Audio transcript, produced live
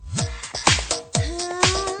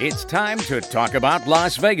It's time to talk about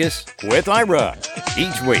Las Vegas with Ira.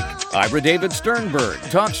 Each week, Ira David Sternberg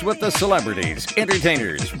talks with the celebrities,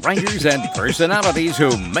 entertainers, writers, and personalities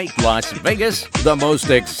who make Las Vegas the most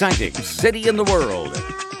exciting city in the world.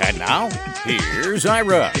 And now, here's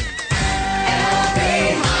Ira.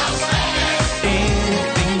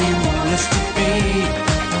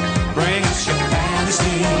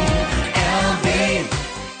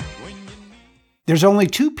 There's only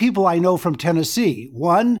two people I know from Tennessee.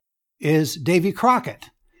 One is Davy Crockett,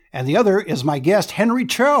 and the other is my guest, Henry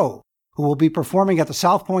Cho, who will be performing at the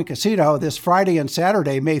South Point Casino this Friday and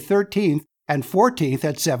Saturday, May 13th and 14th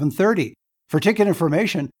at 7:30. For ticket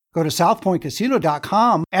information, go to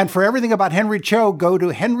southpointcasino.com. And for everything about Henry Cho, go to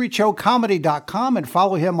henrychocomedy.com and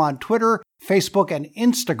follow him on Twitter, Facebook, and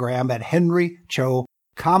Instagram at Henry Cho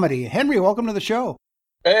Comedy. Henry, welcome to the show.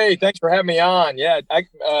 Hey, thanks for having me on. Yeah,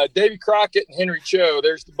 Davy Crockett and Henry Cho,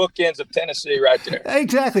 there's the bookends of Tennessee right there.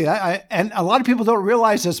 Exactly. And a lot of people don't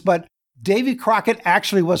realize this, but Davy Crockett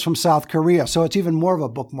actually was from South Korea, so it's even more of a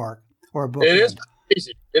bookmark or a bookend. It is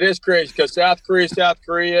crazy. It is crazy because South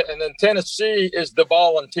Korea, and then Tennessee is the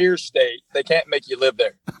volunteer state. They can't make you live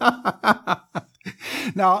there.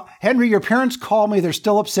 Now, Henry, your parents call me. They're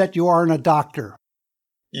still upset you aren't a doctor.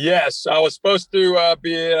 Yes, I was supposed to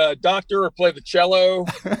be a doctor or play the cello.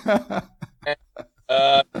 And,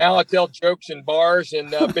 now I tell jokes in bars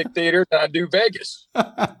and big theaters, and I do Vegas.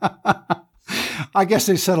 I guess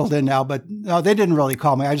they settled in now, but no, they didn't really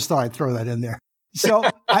call me. I just thought I'd throw that in there. So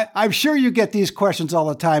I'm sure you get these questions all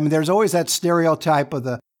the time, and there's always that stereotype of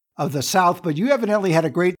the South, but you evidently had a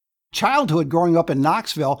great childhood growing up in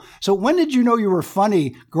Knoxville. So when did you know you were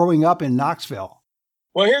funny growing up in Knoxville?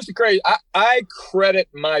 Well, here's the crazy. I credit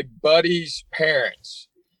my buddy's parents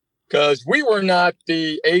because we were not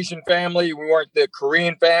the Asian family. We weren't the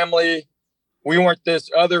Korean family. We weren't this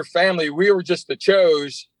other family. We were just the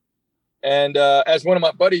Chos. And as one of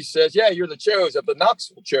my buddies says, yeah, you're the Chos of the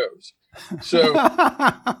Knoxville Chos. So,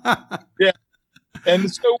 yeah.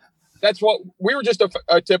 And so that's what we were, just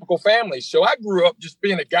a typical family. So I grew up just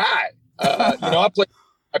being a guy. I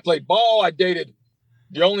played ball. I dated.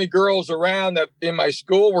 The only girls around that in my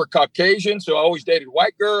school were Caucasian, so I always dated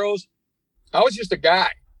white girls. I was just a guy,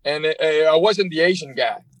 and I wasn't the Asian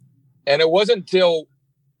guy. And it wasn't until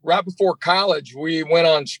right before college we went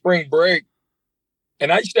on spring break,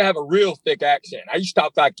 and I used to have a real thick accent. I used to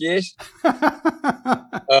talk like this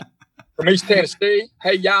from East Tennessee.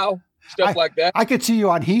 Hey, y'all, stuff like that. I could see you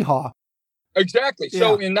on Hee Haw. Exactly. Yeah.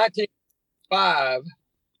 So in 1995,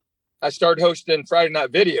 I started hosting Friday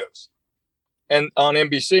Night Videos. And on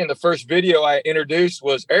NBC, and the first video I introduced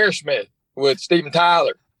was Aerosmith with Steven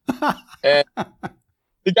Tyler. And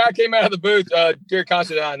the guy came out of the booth, Gary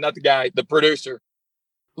Considine, not the guy, the producer.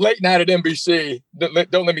 Late night at NBC,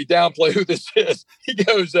 don't let me downplay who this is. He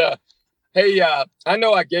goes, hey, I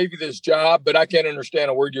know I gave you this job, but I can't understand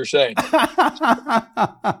a word you're saying. He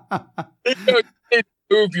goes, you need to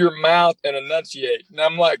move your mouth and enunciate. And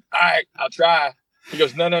I'm like, all right, I'll try. He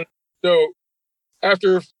goes, no. So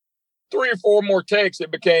after 3 or 4 more takes,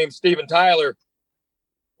 it became Steven Tyler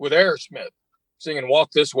with Aerosmith singing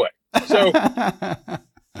Walk This Way. So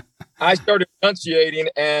I started enunciating,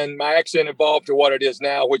 and my accent evolved to what it is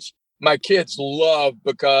now, which my kids love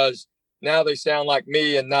because now they sound like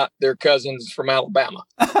me and not their cousins from Alabama.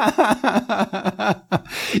 I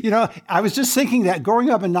was just thinking that growing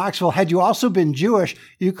up in Knoxville, had you also been Jewish,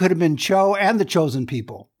 you could have been Cho and the Chosen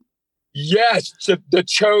People. Yes, the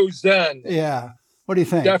Chosen. Yeah. What do you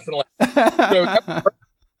think? Definitely.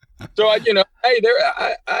 So hey,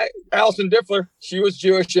 Allison Diffler, she was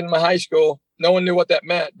Jewish in my high school. No one knew what that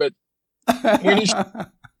meant, but we knew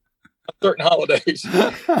on certain holidays.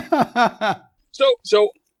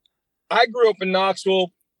 So I grew up in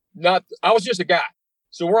Knoxville. I was just a guy.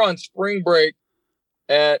 So we're on spring break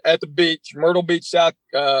at the beach, Myrtle Beach, South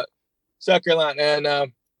Carolina,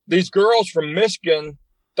 and these girls from Michigan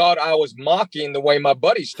thought I was mocking the way my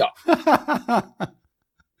buddies talk.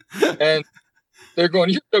 And they're going,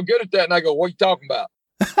 you're so good at that. And I go, what are you talking about?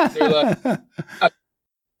 They're like, I'm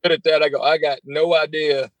good at that. I go, I got no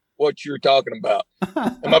idea what you're talking about.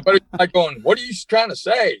 And my buddy's like going, what are you trying to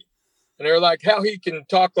say? And they're like, how he can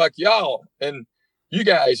talk like y'all and you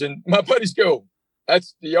guys. And my buddies go,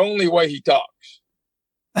 that's the only way he talks.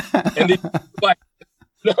 And he's like,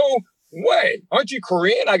 no way. Aren't you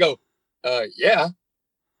Korean? I go, yeah.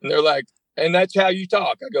 And they're like, and that's how you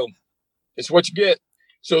talk. I go, it's what you get.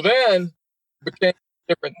 So then it became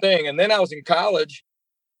a different thing. And then I was in college,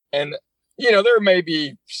 and, there were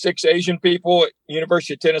maybe 6 Asian people at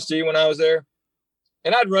University of Tennessee when I was there.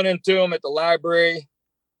 And I'd run into them at the library,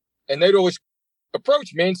 and they'd always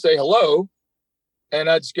approach me and say hello. And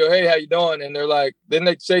I just go, hey, how you doing? And they're like, then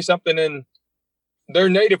they'd say something in their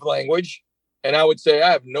native language. And I would say,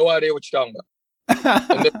 I have no idea what you're talking about.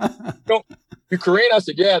 And they, you Korean? I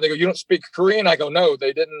said, yeah. They go, you don't speak Korean? I go, no,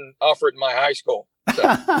 they didn't offer it in my high school. So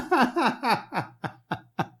I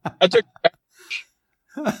took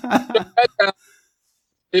that's how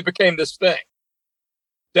it became this thing.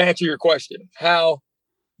 To answer your question, that's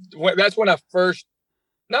when I first,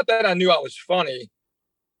 not that I knew I was funny,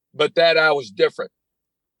 but that I was different,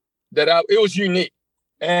 it was unique.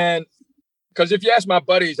 And because if you ask my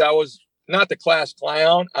buddies, I was not the class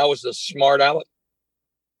clown, I was the smart aleck.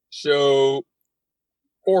 So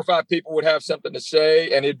 4 or 5 people would have something to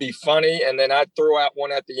say and it'd be funny. And then I'd throw out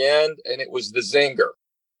one at the end and it was the zinger.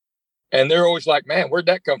 And they're always like, man, where'd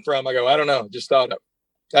that come from? I go, I don't know. Just thought of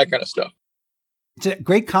that kind of stuff. It's a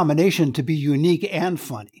great combination to be unique and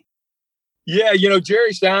funny. Yeah.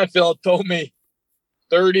 Jerry Seinfeld told me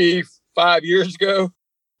 35 years ago,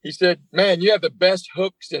 he said, man, you have the best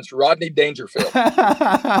hook since Rodney Dangerfield.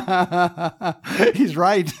 He's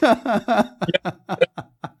right. Yeah.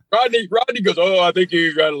 Rodney goes, oh, I think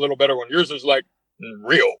you got a little better one. Yours is like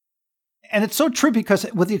real. And it's so true because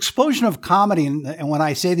with the explosion of comedy, and when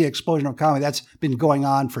I say the explosion of comedy, that's been going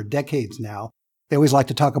on for decades now. They always like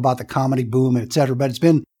to talk about the comedy boom, et cetera, but it's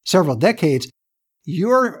been several decades.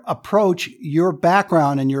 Your approach, your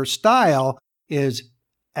background, and your style is,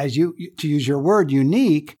 as you, to use your word,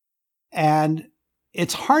 unique. And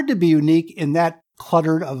it's hard to be unique in that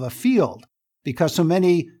cluttered of a field because so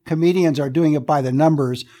many comedians are doing it by the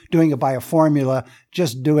numbers, doing it by a formula,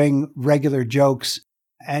 just doing regular jokes.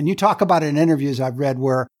 And you talk about it in interviews I've read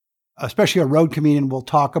where especially a road comedian will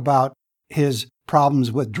talk about his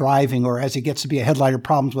problems with driving, or as he gets to be a headliner,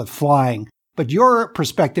 problems with flying. But your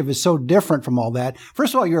perspective is so different from all that.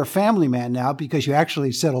 First of all, you're a family man now because you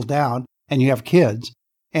actually settled down and you have kids.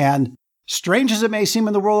 And strange as it may seem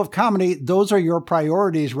in the world of comedy, those are your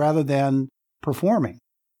priorities rather than performing.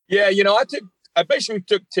 Yeah, I basically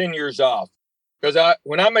took 10 years off because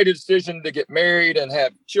when I made a decision to get married and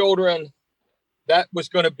have children, that was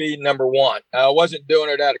going to be number one. I wasn't doing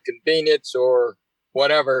it out of convenience or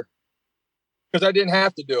whatever because I didn't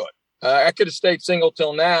have to do it. I could have stayed single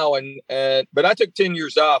till now, but I took 10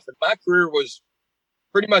 years off, and my career was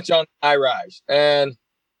pretty much on the high rise. And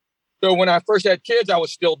so when I first had kids, I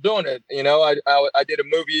was still doing it. I did a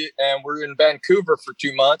movie, and we were in Vancouver for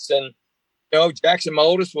 2 months, and Jackson, my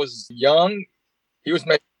oldest, was young. He was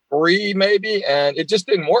maybe 3, maybe, and it just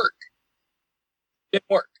didn't work. It didn't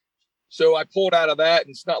work. So I pulled out of that, and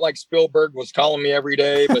it's not like Spielberg was calling me every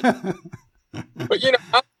day, but but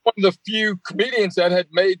I'm one of the few comedians that had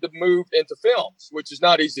made the move into films, which is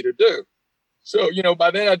not easy to do. So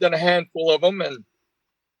by then I'd done a handful of them, and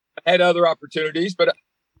I had other opportunities. But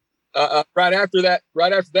right after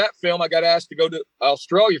that film, I got asked to go to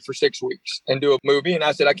Australia for 6 weeks and do a movie, and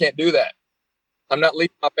I said I can't do that. I'm not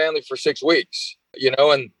leaving my family for 6 weeks.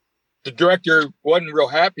 And the director wasn't real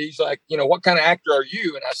happy. He's like, what kind of actor are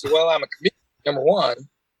you? And I said, well, I'm a comedian, number one.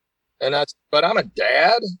 And but I'm a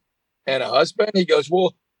dad and a husband. He goes,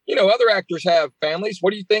 well, other actors have families.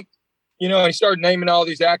 What do you think? And he started naming all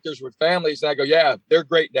these actors with families. And I go, yeah, they're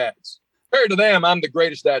great dads. Compared to them, I'm the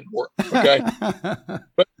greatest dad in the world. Okay.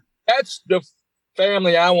 But that's the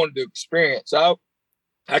family I wanted to experience.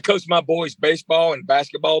 I coached my boys' baseball and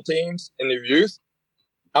basketball teams in their youth.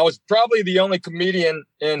 I was probably the only comedian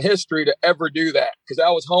in history to ever do that because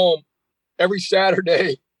I was home every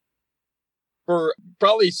Saturday for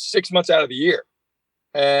probably 6 months out of the year.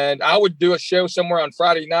 And I would do a show somewhere on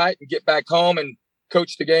Friday night and get back home and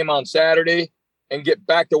coach the game on Saturday and get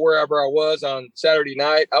back to wherever I was on Saturday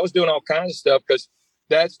night. I was doing all kinds of stuff because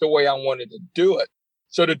that's the way I wanted to do it.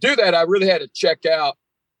 So to do that, I really had to check out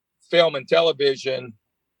film and television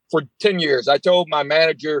for 10 years. I told my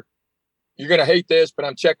manager, you're going to hate this, but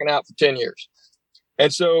I'm checking out for 10 years.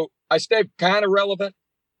 And so I stayed kind of relevant.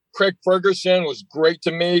 Craig Ferguson was great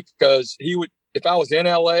to me because he would, if I was in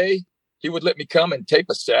LA, he would let me come and tape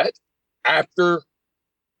a set after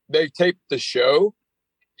they taped the show.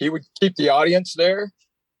 He would keep the audience there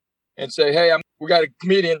and say, hey, we got a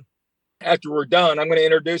comedian. After we're done, I'm going to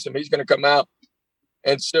introduce him. He's going to come out.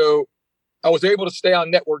 And so I was able to stay on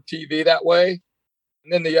network TV that way.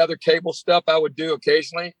 And then the other cable stuff I would do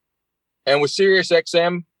occasionally. And with Sirius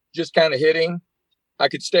XM just kind of hitting, I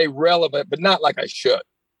could stay relevant, but not like I should.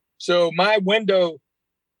 So my window,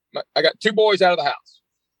 I got 2 boys out of the house.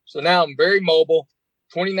 So now I'm very mobile,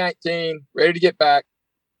 2019, ready to get back.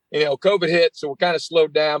 COVID hit, so we're kind of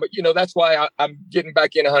slowed down. But, that's why I'm getting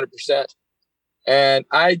back in 100%. And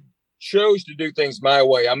I chose to do things my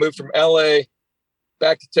way. I moved from LA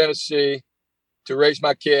back to Tennessee to raise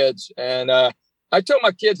my kids. And I told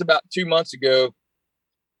my kids about 2 months ago,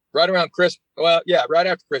 right around Christmas. Well, yeah, right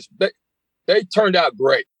after Christmas, they turned out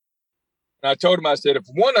great. And I told them, I said, if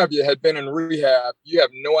one of you had been in rehab, you have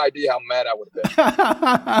no idea how mad I would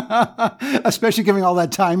have been. Especially giving all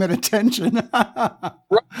that time and attention.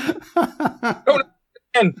 Right.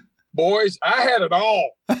 And boys, I had it all.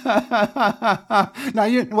 Now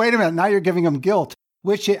wait a minute. Now you're giving them guilt,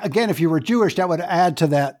 which again, if you were Jewish, that would add to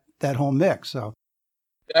that whole mix. So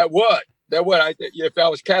that would. If I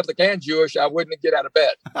was Catholic and Jewish, I wouldn't get out of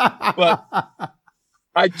bed. But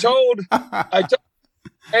I told, and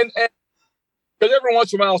because every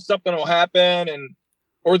once in a while something will happen,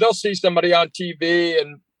 or they'll see somebody on TV,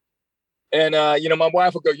 and my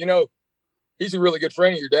wife will go, he's a really good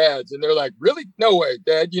friend of your dad's, and they're like, really? No way,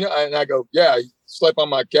 Dad. And I go, yeah, he slept on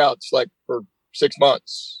my couch like for 6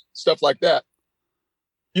 months, stuff like that.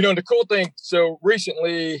 The cool thing. So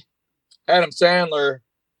recently, Adam Sandler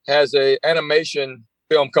has a animation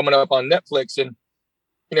film coming up on Netflix, and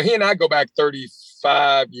he and I go back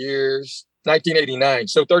 35 years, 1989,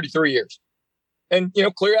 so 33 years. And,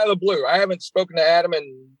 clear out of the blue, I haven't spoken to Adam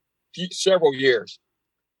in several years.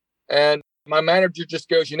 And my manager just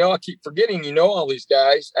goes, I keep forgetting, all these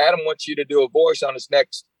guys. Adam wants you to do a voice on his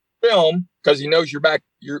next film because he knows you're back.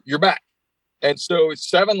 You're back. And so it's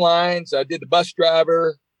 7 lines. I did the bus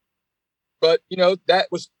driver. But, that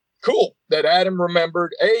was cool that Adam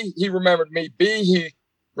remembered. A, he remembered me. B, he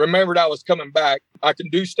remembered I was coming back. I can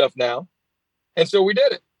do stuff now. And so we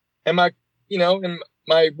did it. And my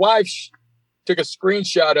wife took a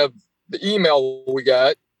screenshot of the email we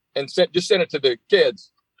got and sent it to the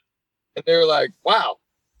kids. And they were like, wow,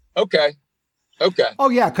 okay.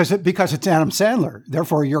 Oh, yeah, because it's Adam Sandler.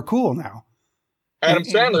 Therefore, you're cool now. Adam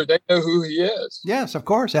Sandler, they know who he is. Yes, of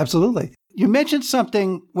course. Absolutely. You mentioned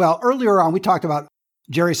something, earlier on, we talked about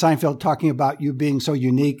Jerry Seinfeld talking about you being so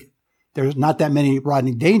unique. There's not that many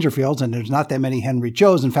Rodney Dangerfields, and there's not that many Henry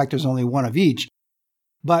Choes. In fact, there's only one of each.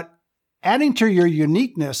 But adding to your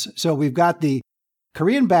uniqueness, so we've got the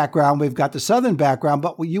Korean background, we've got the Southern background,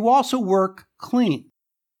 but you also work clean.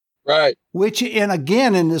 Right. Which, and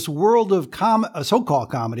again, in this world of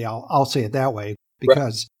so-called comedy, I'll say it that way,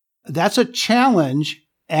 because that's a challenge,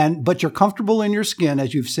 but you're comfortable in your skin,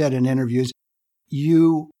 as you've said in interviews.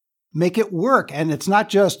 You make it work, and it's not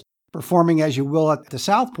just performing as you will at the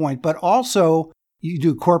South Point, but also you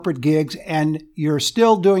do corporate gigs, and you're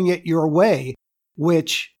still doing it your way,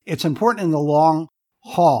 which it's important in the long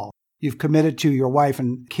haul. You've committed to your wife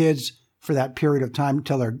and kids for that period of time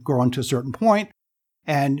until they're grown to a certain point,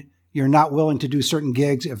 and you're not willing to do certain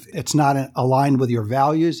gigs if it's not aligned with your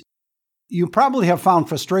values. You probably have found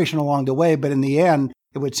frustration along the way, but in the end,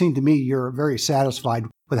 it would seem to me you're very satisfied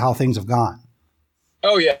with how things have gone.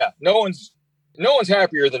 Oh, yeah. No one's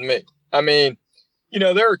happier than me. I mean,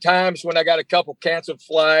 there are times when I got a couple canceled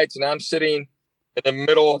flights and I'm sitting in the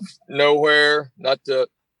middle of nowhere,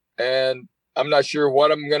 and I'm not sure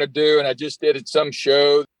what I'm going to do. And I just did at some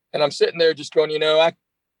show, and I'm sitting there just going,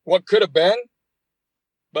 what could have been,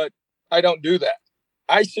 but I don't do that.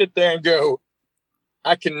 I sit there and go,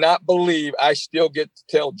 I cannot believe I still get to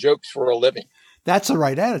tell jokes for a living. That's the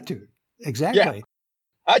right attitude. Exactly. Yeah.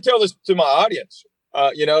 I tell this to my audience.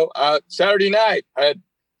 Saturday night, I had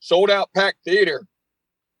sold out packed theater,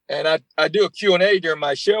 and I do a Q&A during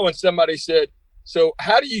my show, and somebody said, so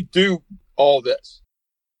how do you do all this?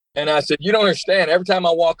 And I said, you don't understand. Every time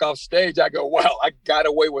I walk off stage, I go, well, I got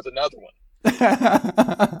away with another one.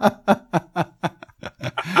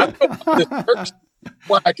 I don't know this person,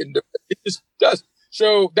 what I can do. It just does.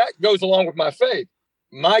 So that goes along with my faith.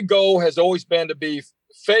 My goal has always been to be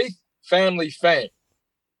faith, family, fame.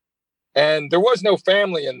 And there was no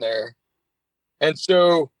family in there. And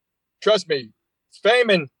so, trust me, fame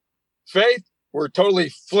and faith were totally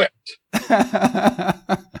flipped in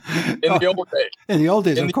the old days. In the old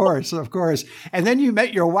days, of course. And then you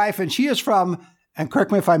met your wife, and she is from, and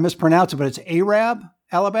correct me if I mispronounce it, but it's Arab,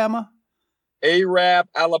 Alabama? Arab,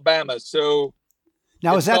 Alabama. So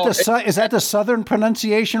now, is that the Southern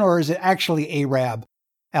pronunciation, or is it actually Arab,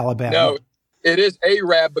 Alabama? No, it is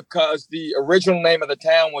Arab because the original name of the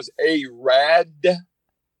town was Arad,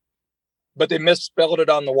 but they misspelled it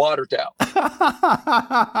on the water tower.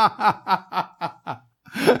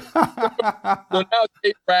 So now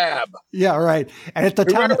it's Arab. Yeah, right. And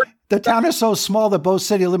the town is so small that both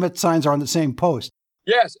city limit signs are on the same post.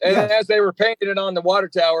 Yes, and as they were painting it on the water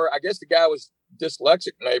tower, I guess the guy was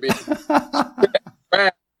dyslexic, maybe.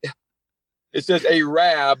 It says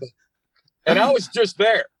Arab, and I was just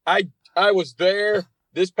there. I was there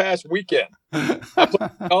this past weekend. I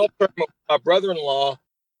played golf with my brother-in-law,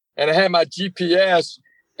 and I had my GPS,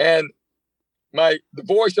 and the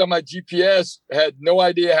voice on my GPS had no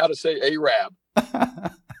idea how to say Arab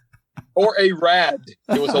or Arad.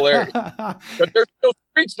 It was hilarious. But there's still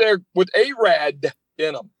streets there with Arad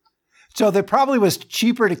in them. So it probably was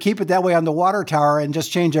cheaper to keep it that way on the water tower and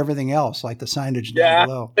just change everything else, like the signage down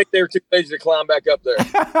below. I think they were too lazy to climb back up there.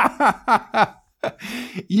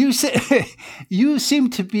 You seem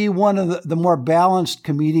to be one of the more balanced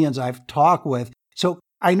comedians I've talked with. So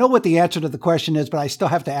I know what the answer to the question is, but I still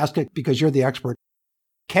have to ask it because you're the expert.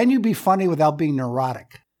 Can you be funny without being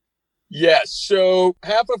neurotic? Yes. So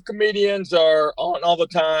half of comedians are on all the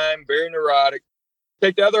time, very neurotic.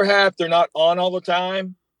 Take the other half, they're not on all the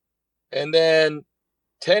time. And then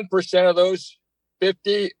 10% of those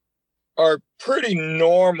 50 are pretty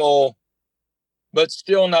normal, but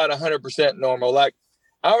still not 100% normal. Like,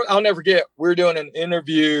 I'll never forget, we were doing an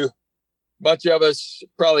interview, a bunch of us,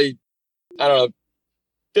 probably,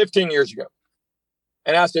 15 years ago.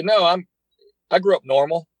 And I said, no, I grew up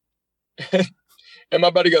normal. And my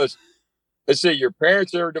buddy goes, let's see, your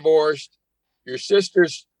parents are divorced. Your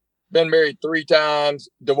sister's been married 3 times,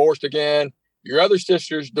 divorced again. Your other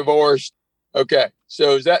sister's divorced. Okay.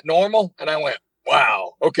 So is that normal? And I went,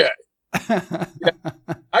 wow. Okay.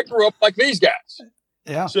 I grew up like these guys.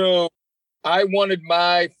 Yeah. So I wanted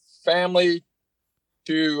my family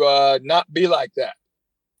to not be like that.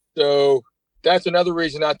 So that's another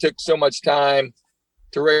reason I took so much time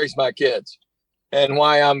to raise my kids, and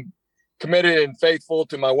why I'm committed and faithful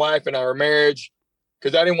to my wife and our marriage,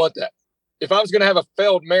 because I didn't want that. If I was going to have a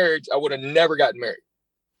failed marriage, I would have never gotten married.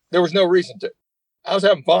 There was no reason to. I was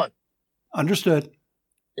having fun. Understood.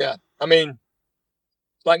 Yeah. I mean,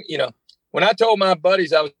 like, when I told my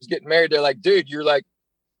buddies I was getting married, they're like, dude, you're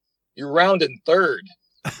rounding third.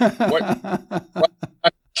 What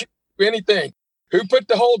anything. Who put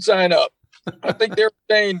the hold sign up? I think they were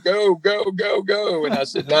saying, go, go, go, go. And I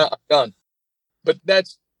said, nah, I'm done. But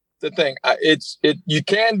that's the thing. You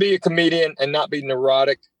can be a comedian and not be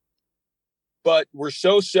neurotic, but we're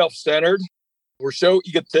so self-centered. We're so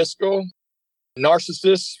egotistical,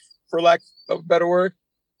 narcissists, for lack of a better word,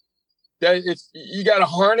 that you got to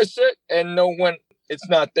harness it and know when it's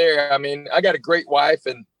not there. I mean, I got a great wife,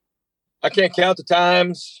 and I can't count the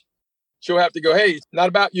times she'll have to go, hey, it's not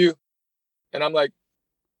about you. And I'm like,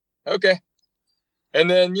 okay. And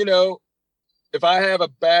then, if I have a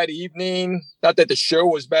bad evening, not that the show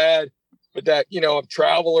was bad, but that, of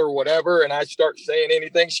travel or whatever, and I start saying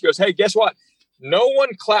anything, she goes, hey, guess what? No one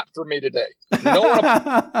clapped for me today. No one.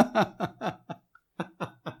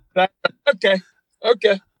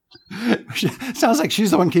 Okay. Sounds like she's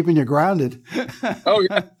the one keeping you grounded. Oh,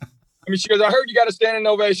 yeah. I mean, she goes, I heard you got a standing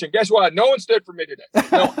ovation. Guess what? No one stood for me today.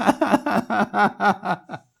 No one. I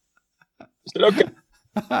said, okay.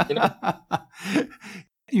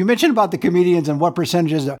 You mentioned about the comedians and what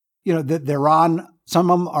percentages, that they're on. Some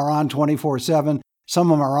of them are on 24/7. Some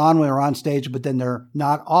of them are on when they're on stage, but then they're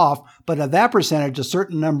not off. But of that percentage, a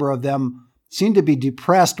certain number of them seem to be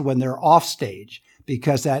depressed when they're off stage,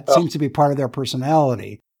 because that seems to be part of their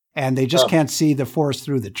personality, and they just can't see the forest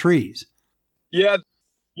through the trees. Yeah.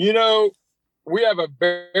 We have a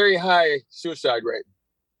very high suicide rate.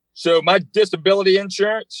 So my disability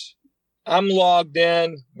insurance, I'm logged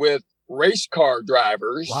in with race car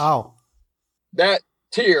drivers. Wow. That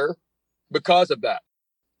tier because of that.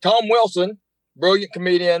 Tom Wilson, brilliant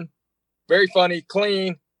comedian, very funny,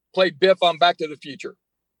 clean, played Biff on Back to the Future.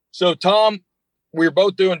 So Tom, we were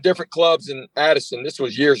both doing different clubs in Addison. This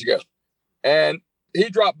was years ago. And he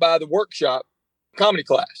dropped by the workshop comedy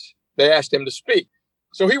class. They asked him to speak.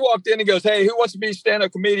 So he walked in and goes, hey, who wants to be a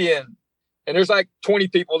stand-up comedian? And there's like 20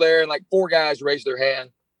 people there, and like 4 guys raised their hand.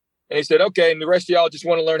 And he said, okay, and the rest of y'all just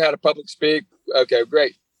want to learn how to public speak. Okay,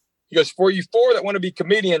 great. He goes, for you 4 that want to be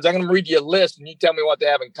comedians, I'm going to read you a list and you tell me what they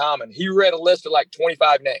have in common. He read a list of like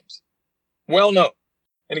 25 names. Well known.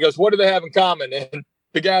 And he goes, what do they have in common? And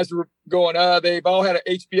the guys were going, they've all had an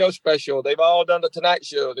HBO special. They've all done the Tonight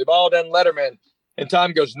Show. They've all done Letterman. And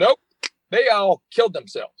Tom goes, nope, they all killed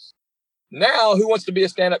themselves. Now, who wants to be a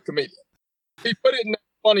stand-up comedian? He put it in a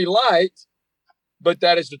funny light, but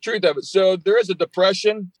that is the truth of it. So there is a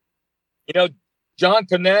depression. John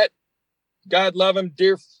Panette, God love him,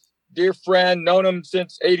 dear friend, known him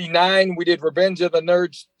since 89. We did Revenge of the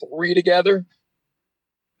Nerds 3 together.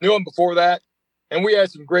 Knew him before that. And we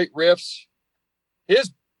had some great riffs. I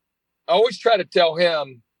always try to tell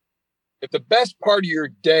him, if the best part of your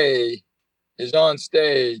day is on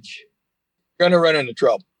stage, you're going to run into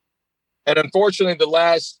trouble. And unfortunately, the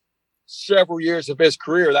last several years of his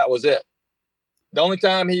career, that was it. The only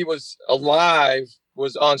time he was alive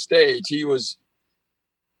was on stage. He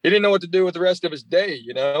didn't know what to do with the rest of his day,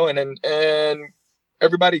 and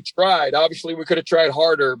everybody tried. Obviously, we could have tried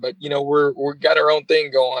harder, but we got our own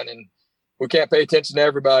thing going, and we can't pay attention to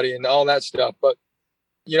everybody and all that stuff. But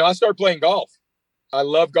I started playing golf. I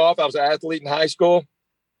love golf. I was an athlete in high school.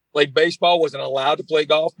 Played baseball. Wasn't allowed to play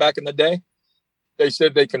golf back in the day. They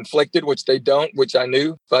said they conflicted, which they don't, which I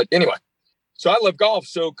knew. But anyway, so I love golf.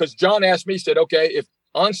 So because John asked me, he said, okay, if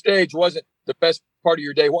on stage wasn't the best part of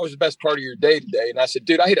your day, what was the best part of your day today? And I said,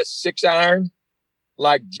 dude, I hit a 6-iron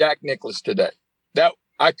like Jack Nicklaus today. That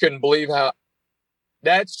I couldn't believe how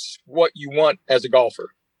that's what you want as a golfer.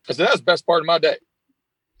 I said, that's the best part of my day.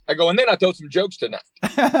 I go, and then I told some jokes tonight.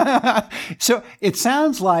 So it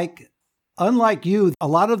sounds like, unlike you, a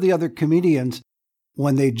lot of the other comedians,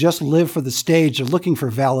 when they just live for the stage, are looking for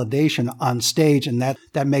validation on stage, and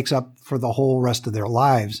that makes up for the whole rest of their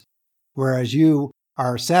lives. Whereas you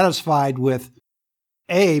are satisfied with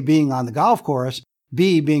A, being on the golf course,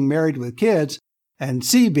 B, being married with kids, and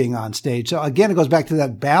C, being on stage. So again, it goes back to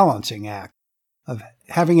that balancing act of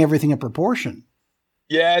having everything in proportion.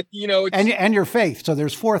 Yeah, and your faith. So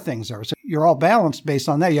there's 4 things there. So you're all balanced based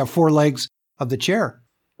on that. You have 4 legs of the chair.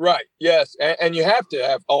 Right. Yes. And you have to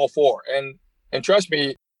have all 4. And trust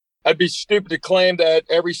me, I'd be stupid to claim that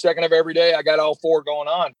every second of every day I got all 4 going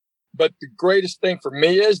on. But the greatest thing for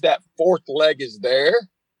me is that 4th leg is there.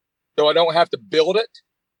 So I don't have to build it.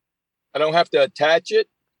 I don't have to attach it.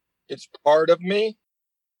 It's part of me.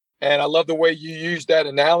 And I love the way you use that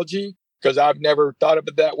analogy, because I've never thought of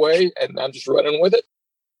it that way, and I'm just running with it.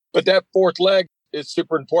 But that 4th leg is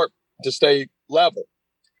super important to stay level.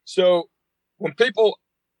 So when people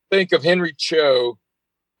think of Henry Cho,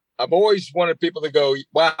 I've always wanted people to go,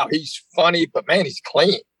 wow, he's funny, but man, he's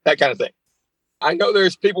clean, that kind of thing. I know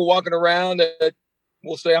there's people walking around that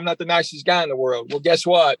will say, I'm not the nicest guy in the world. Well, guess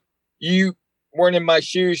what? You weren't in my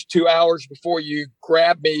shoes 2 hours before you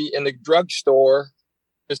grabbed me in the drugstore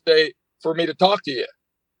to say, for me to talk to you.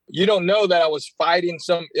 You don't know that I was fighting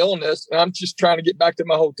some illness and I'm just trying to get back to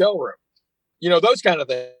my hotel room. Those kind of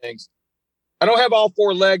things. I don't have all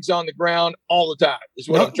 4 legs on the ground all the time, is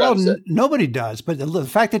what I'm trying to say. Nobody does. But the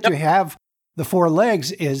fact that you have the 4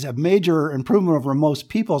 legs is a major improvement over most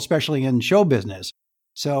people, especially in show business.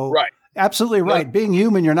 So, right. Absolutely right. Yeah. Being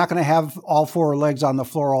human, you're not going to have all 4 legs on the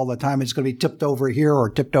floor all the time. It's going to be tipped over here or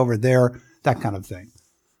tipped over there, that kind of thing.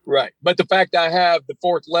 Right. But the fact I have the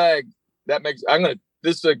 4th leg,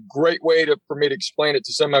 this is a great way for me to explain it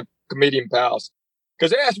to some of my comedian pals,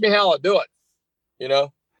 because they ask me how I do it,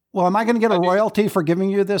 Well, am I going to get a royalty for giving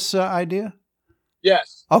you this idea?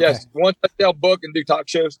 Yes. Okay. Yes. Once I sell book and do talk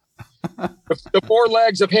shows. the 4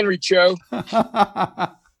 legs of Henry Cho.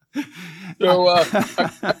 So what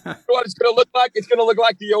it's going to look like? It's going to look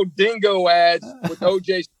like the old dingo ads with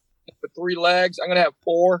OJ with 3 legs. I'm going to have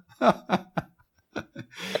 4.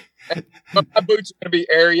 My boots are going to be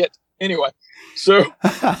Ariat. Anyway, so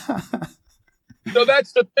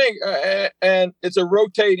that's the thing. And it's a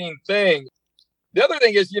rotating thing. The other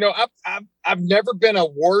thing is, I've never been a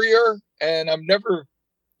warrior, and I've never,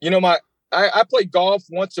 I play golf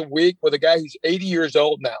once a week with a guy who's 80 years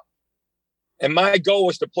old now. And my goal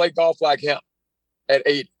was to play golf like him at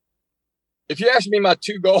 80. If you ask me my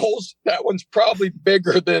 2 goals, that one's probably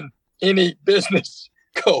bigger than any business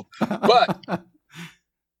goal. But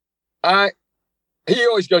he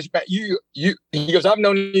always goes, Matt, he goes, I've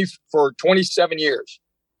known you for 27 years.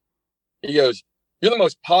 He goes, you're the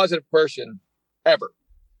most positive person ever.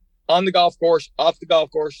 On the golf course, off the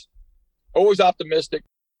golf course, always optimistic.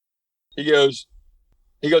 He goes,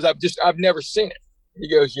 I've never seen it. He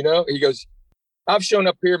goes, I've shown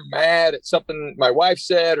up here mad at something my wife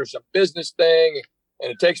said or some business thing,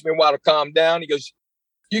 and it takes me a while to calm down. He goes,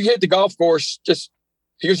 you hit the golf course,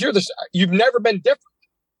 you've never been different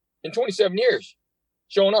in 27 years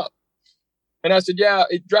showing up. And I said, yeah,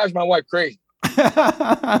 it drives my wife crazy.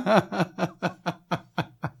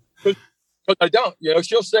 But I don't,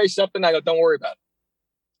 she'll say something. I go, don't worry about it.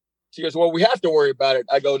 She goes, well, we have to worry about it.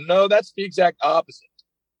 I go, no, that's the exact opposite.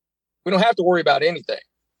 We don't have to worry about anything.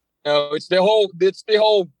 It's the whole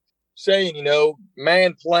saying,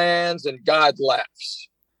 man plans and God laughs.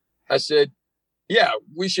 I said, yeah,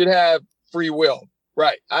 we should have free will.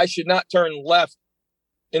 Right. I should not turn left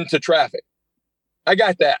into traffic. I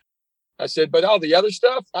got that. I said, but all the other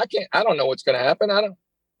stuff, I don't know what's going to happen.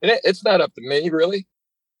 It's not up to me, really.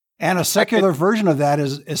 And a secular version of that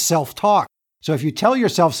is self-talk. So if you tell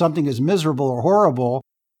yourself something is miserable or horrible,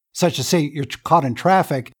 such as say you're caught in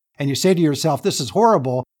traffic and you say to yourself, this is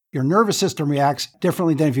horrible, your nervous system reacts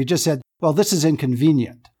differently than if you just said, well, this is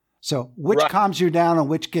inconvenient. So which calms you down and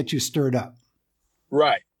which gets you stirred up?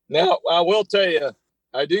 Right. Now, I will tell you,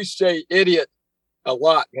 I do say idiot a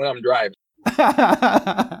lot when I'm driving.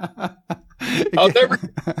 I'll never,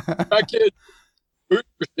 my kids,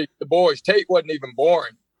 the boys, Tate wasn't even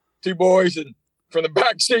born. 2 boys, and from the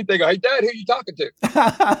back seat, they go, "Hey, Dad, who are you talking to?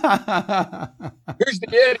 Who's the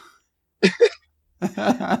idiot?"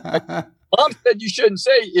 Mom said you shouldn't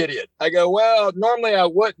say idiot. I go, "Well, normally I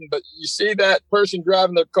wouldn't, but you see that person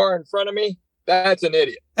driving the car in front of me? That's an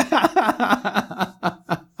idiot."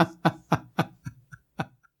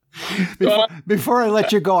 Before I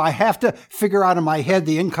let you go, I have to figure out in my head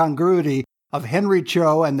the incongruity of Henry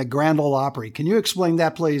Cho and the Grand Ole Opry. Can you explain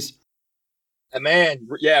that, please? Man,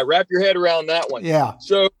 yeah, wrap your head around that one. Yeah.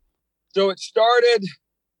 So it started,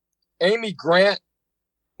 Amy Grant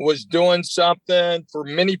was doing something for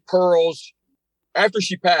Minnie Pearl's after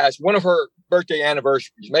she passed, one of her birthday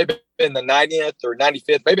anniversaries, maybe in the 90th or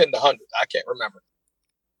 95th, maybe in the 100th. I can't remember.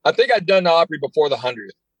 I think I'd done the Opry before the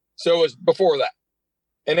 100th. So it was before that.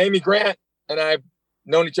 And Amy Grant and I've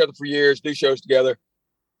known each other for years, do shows together.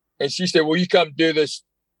 And she said, "Will you come do this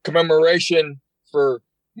commemoration for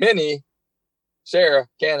Minnie, Sarah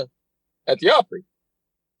Cannon, at the Opry?"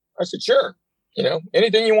 I said, "Sure.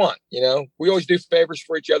 Anything you want. We always do favors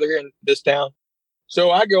for each other here in this town."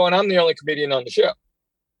 So I go, and I'm the only comedian on the show.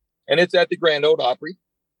 And it's at the Grand Ole Opry.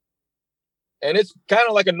 And it's kind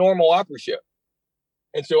of like a normal Opry show.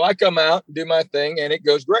 And so I come out and do my thing, and it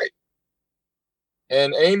goes great.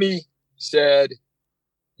 And Amy said,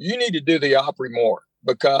 "You need to do the Opry more,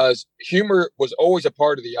 because humor was always a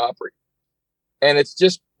part of the Opry. And it's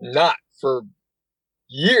just not for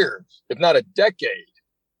years, if not a decade.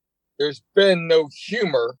 There's been no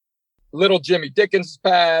humor. Little Jimmy Dickens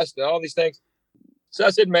passed and all these things." So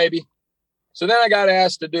I said, maybe. So then I got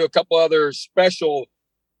asked to do a couple other special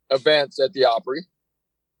events at the Opry.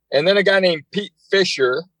 And then a guy named Pete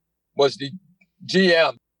Fisher was the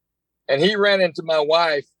GM. And he ran into my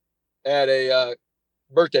wife at a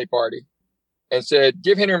birthday party and said,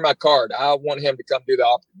 "Give Henry my card. I want him to come do the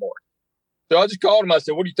Opry more." So I just called him. I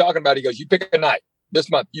said, "What are you talking about?" He goes, "You pick a night this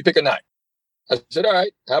month. You pick a night." I said, "All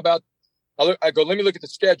right. How about," I go, "Let me look at the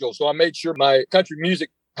schedule." So I made sure my country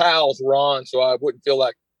music pals were on, so I wouldn't feel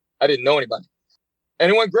like I didn't know anybody.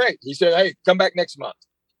 And it went great. He said, "Hey, come back next month."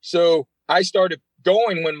 So I started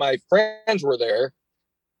going when my friends were there.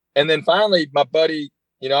 And then finally, my buddy,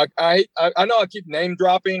 I know I keep name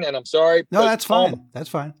dropping, and I'm sorry. No, that's fine. That's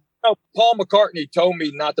fine. Paul McCartney told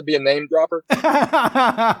me not to be a name dropper.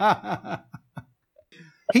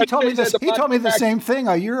 He told me this. He told me the same thing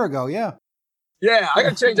a year ago. Yeah. Yeah, I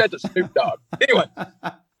got to change that to Snoop Dogg. Anyway,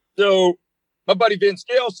 so my buddy Vince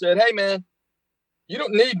Gill said, "Hey, man, you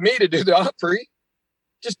don't need me to do the Opry.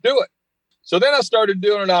 Just do it." So then I started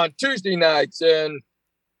doing it on Tuesday nights, and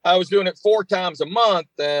I was doing it 4 times a month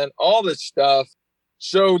and all this stuff.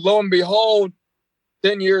 So lo and behold,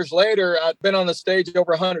 10 years later, I've been on the stage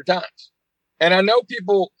over 100 times. And I know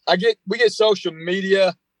people, we get social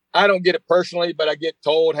media. I don't get it personally, but I get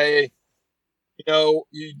told, "Hey,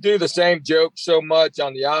 you do the same joke so much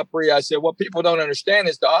on the Opry." I said, what people don't understand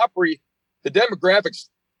is the Opry, the demographics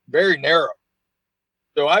very narrow.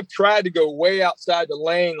 So I've tried to go way outside the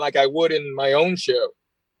lane like I would in my own show.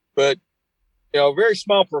 But, a very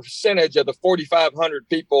small percentage of the 4,500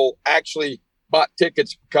 people actually bought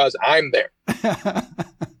tickets because I'm there. I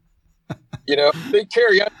think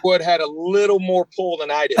Carrie Underwood had a little more pull than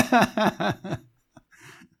I did.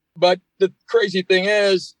 But the crazy thing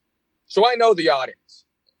is, so I know the audience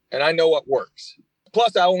and I know what works.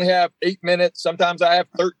 Plus, I only have 8 minutes. Sometimes I have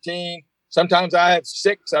 13. Sometimes I have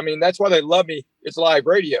 6. I mean, that's why they love me. It's live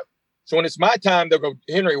radio. So when it's my time, they'll go,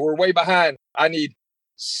 "Henry, we're way behind. I need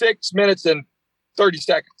 6 minutes and 30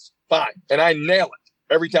 seconds. Fine." And I nail it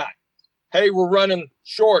every time. "Hey, we're running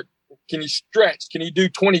short. Can you stretch? Can you do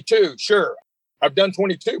 22? Sure. I've done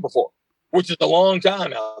 22 before, which is a long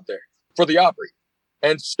time out there for the Opry.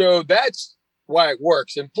 And so that's why it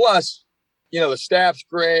works. And plus, the staff's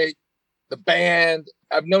great. The band,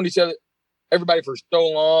 I've known everybody for so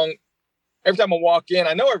long. Every time I walk in,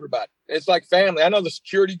 I know everybody. It's like family. I know the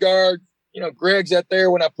security guard, Greg's out there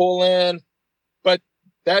when I pull in. But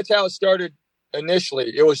that's how it started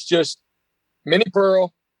initially. It was just Minnie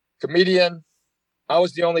Pearl, comedian. I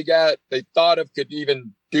was the only guy they thought of could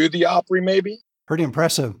even do the Opry, maybe. Pretty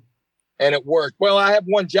impressive. And it worked. Well, I have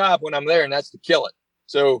one job when I'm there, and that's to kill it.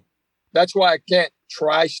 So that's why I can't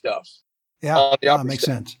try stuff. Yeah, makes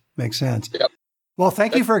sense. Makes sense. Yep. Well,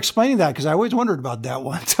 thank you for explaining that, because I always wondered about that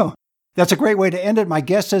one. So that's a great way to end it. My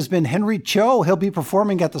guest has been Henry Cho. He'll be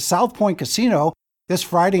performing at the South Point Casino this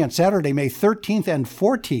Friday and Saturday, May 13th and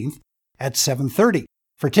 14th at 7:30.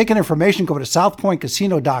 For ticket information, go to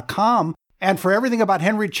southpointcasino.com. And for everything about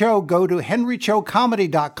Henry Cho, go to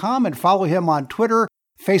henrychocomedy.com and follow him on Twitter,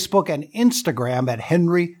 Facebook, and Instagram at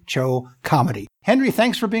Henry Cho Comedy. Henry,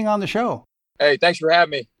 thanks for being on the show. Hey, thanks for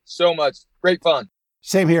having me so much. Great fun.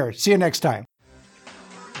 Same here. See you next time.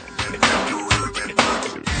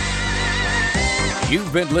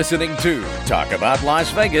 You've been listening to Talk About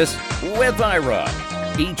Las Vegas with Ira.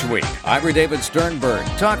 Each week, Ira David Sternberg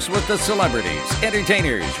talks with the celebrities,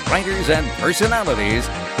 entertainers, writers, and personalities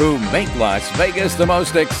who make Las Vegas the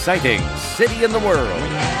most exciting city in the world.